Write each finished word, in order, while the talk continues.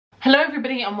Hello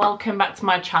everybody and welcome back to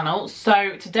my channel.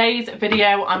 So today's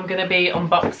video I'm going to be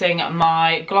unboxing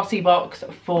my Glossy box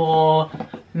for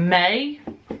May.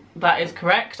 That is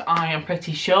correct, I am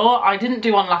pretty sure. I didn't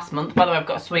do one last month. By the way, I've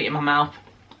got a sweet in my mouth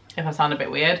if I sound a bit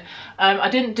weird. I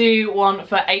didn't do one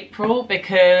for April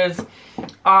because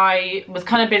I was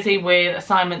kind of busy with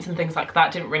assignments and things like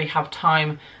that. Didn't really have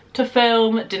time to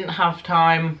film, didn't have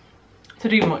time to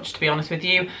do much, to be honest with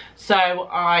you. So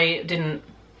I didn't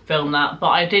film that, but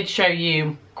I did show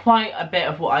you quite a bit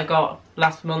of what I got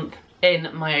last month in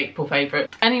my April favourite.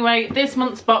 Anyway, this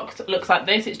month's box looks like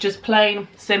this. It's just plain,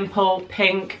 simple,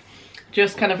 pink,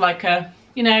 just kind of like a,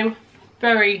 you know,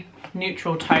 very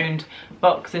neutral toned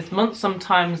box this month.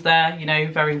 Sometimes they're, you know,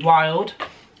 very wild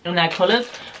in their colours,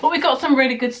 but we got some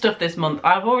really good stuff this month.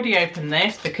 I've already opened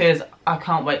this because I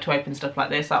can't wait to open stuff like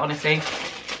this. Like, honestly,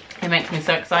 it makes me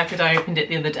so excited. I opened it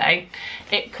the other day.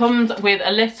 It comes with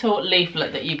a little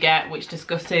leaflet that you get which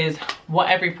discusses what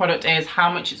every product is,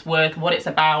 how much it's worth, what it's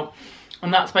about,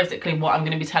 and that's basically what I'm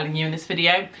going to be telling you in this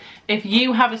video. If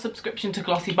you have a subscription to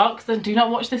Glossy Box, then do not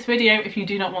watch this video if you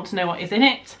do not want to know what is in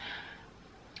it,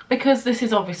 because this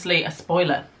is obviously a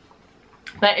spoiler.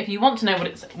 But if you want to know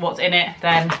what's in it,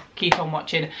 then keep on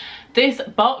watching. This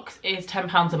box is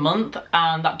 £10 a month,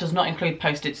 and that does not include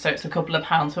postage, so it's a couple of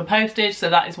pounds for postage. So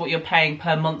that is what you're paying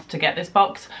per month to get this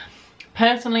box.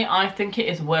 Personally, I think it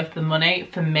is worth the money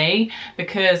for me,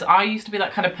 because I used to be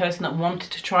that kind of person that wanted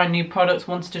to try new products,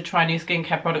 wanted to try new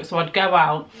skincare products. So I'd go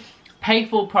out, pay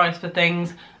full price for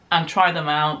things and try them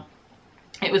out.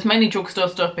 It was mainly drugstore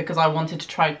stuff because I wanted to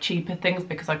try cheaper things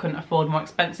because I couldn't afford more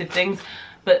expensive things.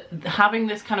 But having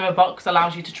this kind of a box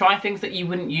allows you to try things that you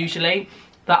wouldn't usually,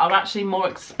 that are actually more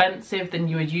expensive than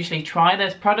you would usually try.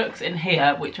 There's products in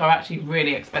here which are actually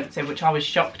really expensive, which I was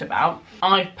shocked about.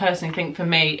 I personally think for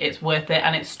me it's worth it,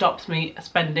 and it stops me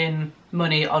spending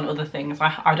money on other things.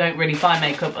 I don't really buy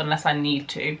makeup unless I need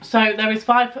to. So there is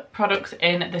 5 products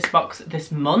in this box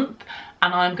this month,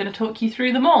 and I'm going to talk you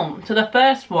through them all. So the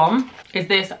first one is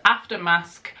this After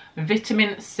Mask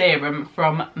Vitamin Serum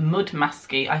from Mud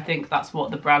Masky. I think that's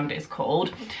what the brand is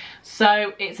called.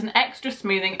 So it's an extra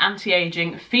smoothing,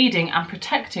 anti-aging, feeding and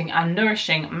protecting and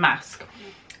nourishing mask.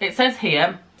 It says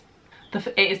here,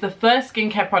 it is the first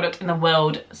skincare product in the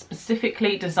world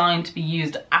specifically designed to be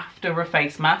used after a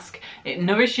face mask. It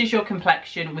nourishes your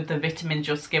complexion with the vitamins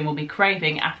your skin will be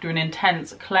craving after an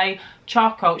intense clay,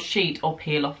 charcoal, sheet or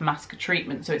peel off mask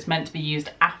treatment. So it's meant to be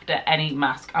used after any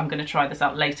mask. I'm going to try this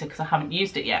out later because I haven't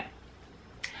used it yet.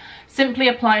 Simply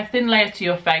apply a thin layer to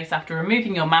your face after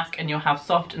removing your mask and you'll have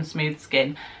soft and smooth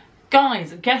skin.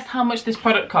 Guys, guess how much this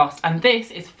product costs? And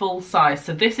this is full size.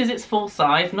 So this is its full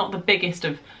size, not the biggest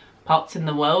of pots in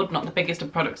the world, not the biggest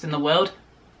of products in the world.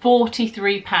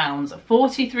 £43.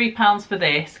 £43 for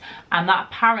this, and that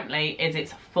apparently is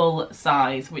its full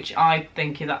size, which I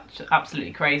think is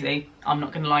absolutely crazy. I'm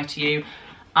not going to lie to you.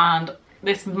 And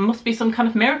this must be some kind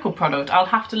of miracle product. I'll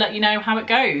have to let you know how it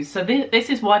goes. So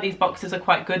this is why these boxes are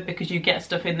quite good, because you get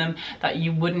stuff in them that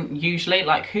you wouldn't usually.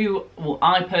 Like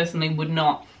I personally would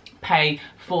not pay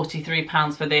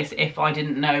 £43 for this if I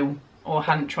didn't know or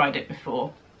hadn't tried it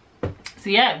before. So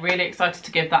yeah, really excited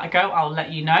to give that a go. I'll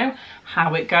let you know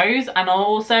how it goes. And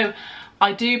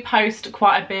I do post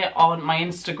quite a bit on my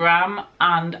Instagram,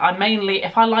 and I mainly,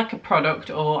 if I like a product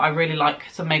or I really like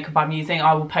some makeup I'm using,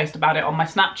 I will post about it on my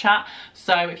Snapchat.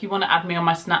 So if you want to add me on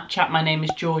my Snapchat, my name is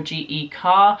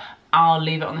georgieecarr. I'll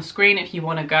leave it on the screen. If you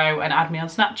want to go and add me on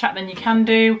Snapchat, then you can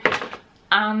do,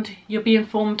 and you'll be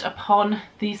informed upon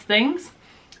these things.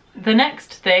 The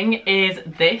next thing is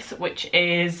this, which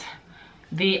is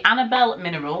the Annabelle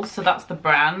Minerals, so that's the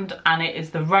brand, and it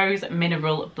is the Rose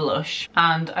Mineral Blush,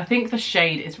 and I think the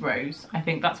shade is Rose. I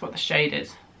think that's what the shade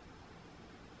is.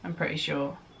 I'm pretty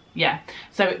sure. Yeah,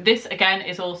 so this again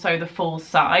is also the full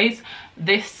size.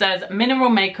 This says mineral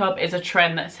makeup is a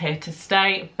trend that's here to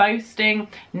stay, boasting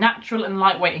natural and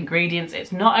lightweight ingredients.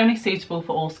 It's not only suitable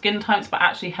for all skin types, but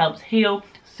actually helps heal,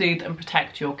 soothe and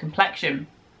protect your complexion.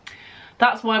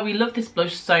 That's why we love this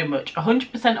blush so much.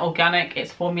 100% organic,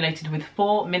 it's formulated with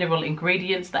 4 mineral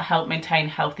ingredients that help maintain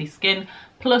healthy skin.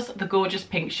 Plus the gorgeous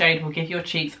pink shade will give your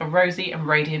cheeks a rosy and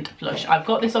radiant flush. I've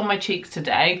got this on my cheeks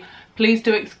today. Please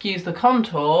do excuse the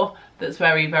contour that's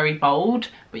very, very bold,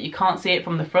 but you can't see it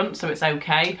from the front, so it's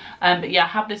okay. But yeah, I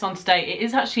have this on today. It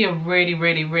is actually a really,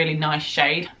 really, really nice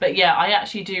shade. But yeah, I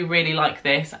actually do really like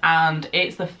this, and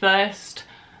it's the first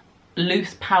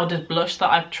loose powdered blush that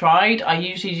I've tried. I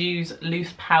usually use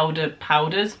loose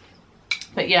powders,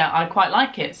 but yeah, I quite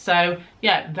like it. So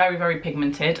yeah, very, very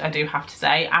pigmented, I do have to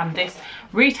say. And this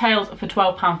retails for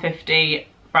 £12.50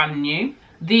 brand new.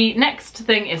 The next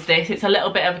thing is this. It's a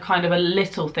little bit of a kind of a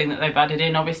little thing that they've added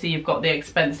in. Obviously you've got the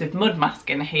expensive mud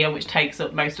mask in here, which takes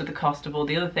up most of the cost of all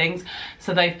the other things.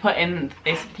 So they've put in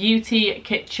this Beauty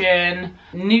Kitchen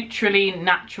Neutrally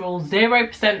Natural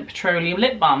 0% petroleum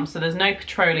lip balm. So there's no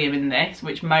petroleum in this,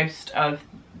 which most of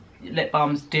lip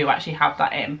balms do actually have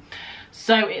that in.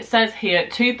 So it says here,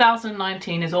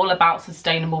 2019 is all about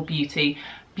sustainable beauty.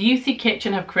 Beauty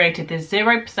Kitchen have created this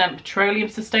 0% petroleum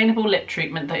sustainable lip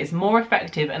treatment that is more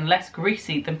effective and less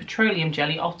greasy than petroleum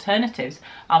jelly alternatives.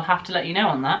 I'll have to let you know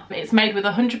on that. It's made with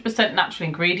 100% natural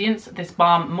ingredients. This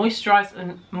balm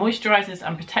moisturizes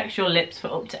and protects your lips for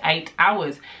up to 8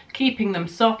 hours, keeping them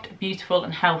soft, beautiful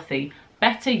and healthy.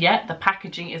 Better yet, the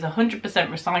packaging is 100%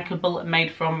 recyclable, made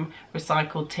from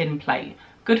recycled tin plate.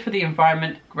 Good for the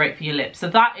environment, great for your lips. So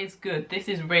that is good. This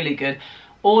is really good.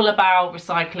 All about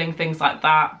recycling, things like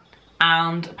that.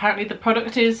 And apparently the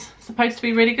product is supposed to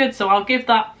be really good. So I'll give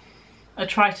that a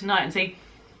try tonight and see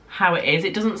how it is.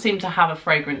 It doesn't seem to have a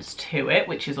fragrance to it,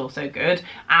 which is also good.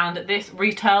 And this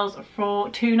retails for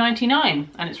 $2.99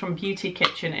 and it's from Beauty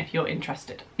Kitchen if you're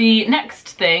interested. The next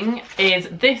thing is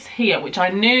this here, which I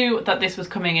knew that this was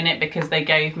coming in it because they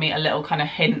gave me a little kind of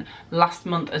hint last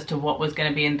month as to what was going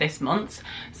to be in this month's.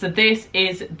 So this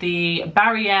is the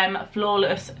Barry M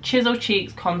Flawless Chisel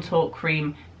Cheeks Contour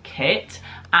Cream Kit,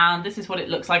 and this is what it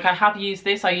looks like. I have used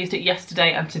this. I used it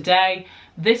yesterday and today.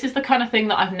 This is the kind of thing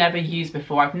that I've never used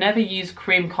before. I've never used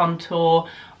cream contour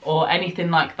or anything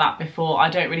like that before. I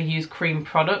don't really use cream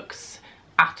products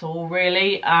at all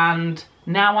really, and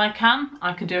now I can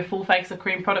do a full face of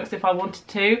cream products if I wanted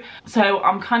to. So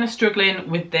I'm kind of struggling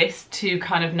with this to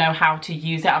kind of know how to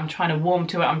use it. I'm trying to warm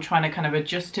to it, I'm trying to kind of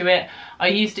adjust to it. I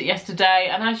used it yesterday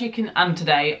and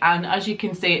today, and as you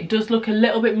can see, it does look a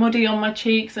little bit muddy on my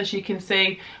cheeks. As you can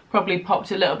see, probably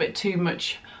popped a little bit too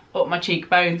much up my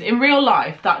cheekbones. In real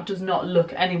life that does not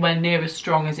look anywhere near as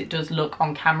strong as it does look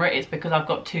on camera. It's because I've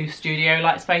got two studio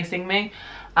lights facing me,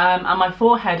 and my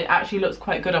forehead, it actually looks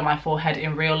quite good on my forehead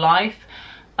in real life.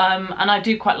 And I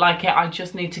do quite like it. I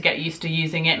just need to get used to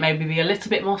using it, maybe be a little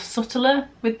bit more subtler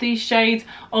with these shades.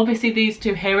 Obviously these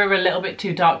two here are a little bit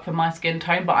too dark for my skin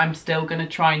tone, but I'm still going to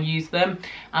try and use them,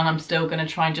 and I'm still going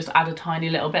to try and just add a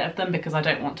tiny little bit of them because I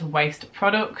don't want to waste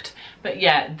product. But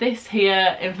yeah, this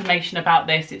here, information about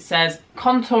this, it says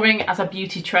contouring as a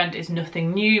beauty trend is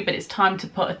nothing new, but it's time to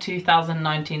put a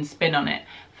 2019 spin on it.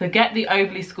 Forget the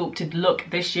overly sculpted look.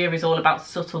 This year is all about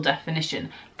subtle definition.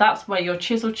 That's where your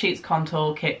Chisel Cheeks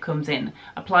Contour Kit comes in.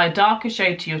 Apply a darker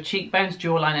shade to your cheekbones,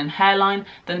 jawline and hairline,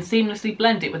 then seamlessly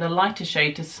blend it with a lighter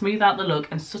shade to smooth out the look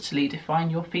and subtly define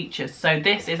your features. So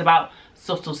this is about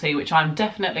subtlety, which I'm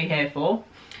definitely here for.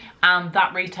 And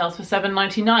that retails for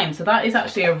 $7.99. So that is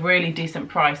actually a really decent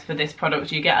price for this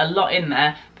product. You get a lot in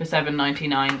there for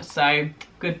 $7.99. So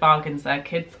good bargains there,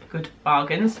 kids, good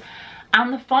bargains.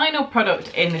 And the final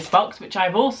product in this box, which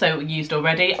I've also used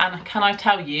already, and can I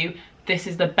tell you, this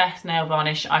is the best nail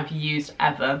varnish I've used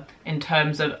ever in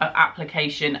terms of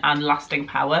application and lasting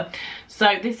power.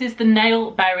 So this is the Nail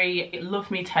Berry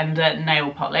Love Me Tender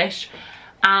nail polish,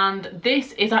 and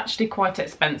this is actually quite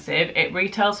expensive. It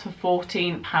retails for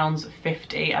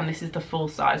 £14.50 and this is the full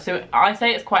size. So I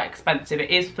say it's quite expensive. It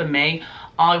is for me.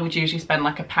 I would usually spend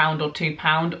like £1 or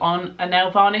 £2 on a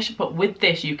nail varnish, but with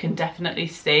this you can definitely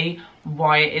see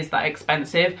why it is that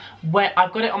expensive. Where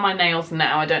I've got it on my nails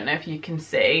now, I don't know if you can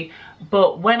see,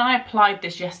 but when I applied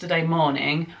this yesterday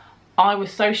morning, I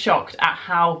was so shocked at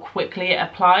how quickly it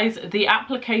applies. The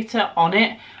applicator on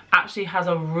it actually has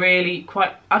a really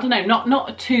quite, I don't know,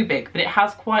 not too big, but it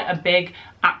has quite a big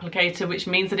applicator, which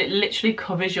means that it literally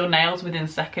covers your nails within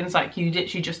seconds. Like you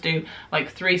literally just do like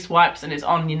 3 swipes and it's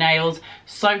on your nails.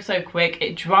 So quick.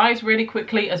 It dries really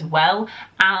quickly as well,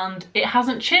 and it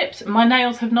hasn't chipped. My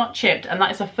nails have not chipped, and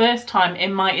that is the first time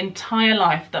in my entire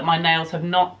life that my nails have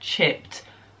not chipped,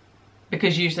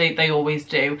 because usually they always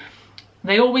do.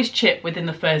 They always chip within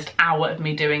the first hour of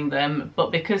me doing them,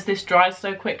 but because this dries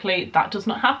so quickly, that does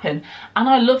not happen. And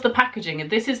I love the packaging.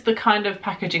 This is the kind of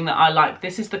packaging that I like.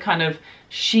 This is the kind of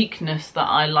chicness that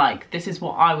I like. This is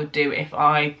what I would do if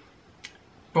I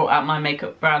brought out my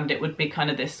makeup brand. It would be kind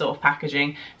of this sort of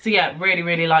packaging. So yeah,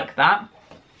 really like that.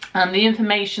 And the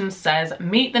information says,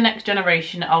 meet the next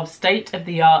generation of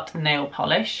state-of-the-art nail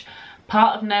polish.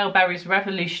 Part of Nail Berry's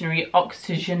revolutionary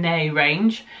Oxygene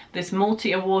range, this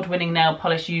multi-award winning nail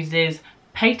polish uses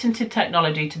patented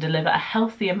technology to deliver a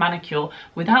healthier manicure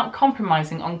without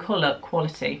compromising on colour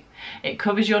quality. It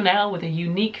covers your nail with a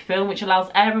unique film which allows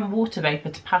air and water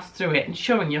vapour to pass through it,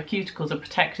 ensuring your cuticles are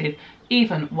protected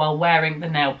even while wearing the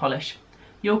nail polish.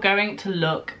 You're going to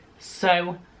look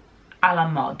so a la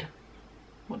mode.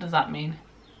 What does that mean?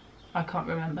 I can't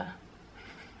remember.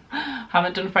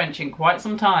 Haven't done French in quite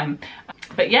some time.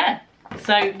 But yeah,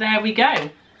 so there we go.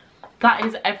 That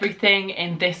is everything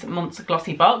in this month's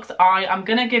Glossy box. I am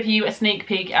going to give you a sneak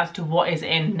peek as to what is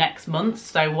in next month.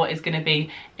 So what is going to be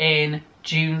in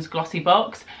June's Glossy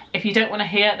box. If you don't want to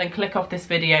hear, then click off this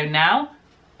video now,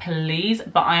 please.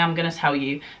 But I am going to tell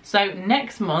you. So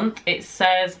next month it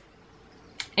says,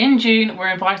 in June, we're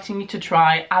inviting you to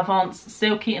try Avant's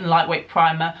Silky and Lightweight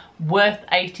Primer worth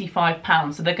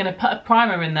 £85. So they're going to put a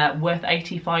primer in there worth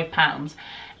 £85.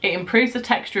 It improves the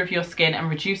texture of your skin and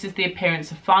reduces the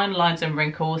appearance of fine lines and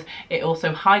wrinkles. It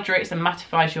also hydrates and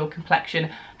mattifies your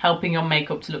complexion, helping your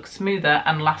makeup to look smoother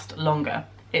and last longer.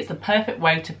 It's the perfect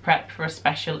way to prep for a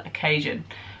special occasion.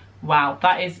 Wow,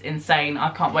 that is insane.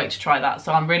 I can't wait to try that.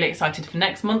 So I'm really excited for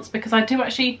next month's because I do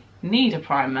actually need a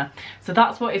primer. So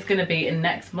that's what is going to be in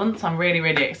next month. I'm really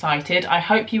excited. I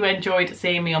hope you enjoyed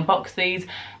seeing me unbox these.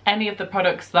 Any of the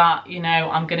products that, you know,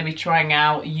 I'm going to be trying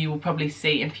out, you will probably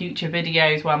see in future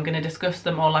videos where I'm going to discuss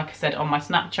them, or like I said, on my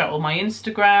Snapchat or my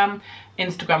Instagram.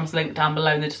 Instagram's linked down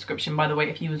below in the description, by the way,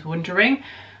 if you was wondering.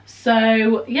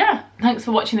 So yeah, thanks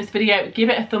for watching this video. Give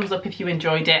it a thumbs up if you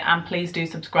enjoyed it, and please do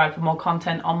subscribe for more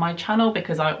content on my channel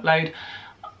because I upload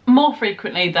more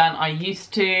frequently than I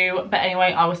used to. But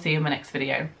anyway, I will see you in my next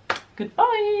video.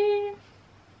 Goodbye.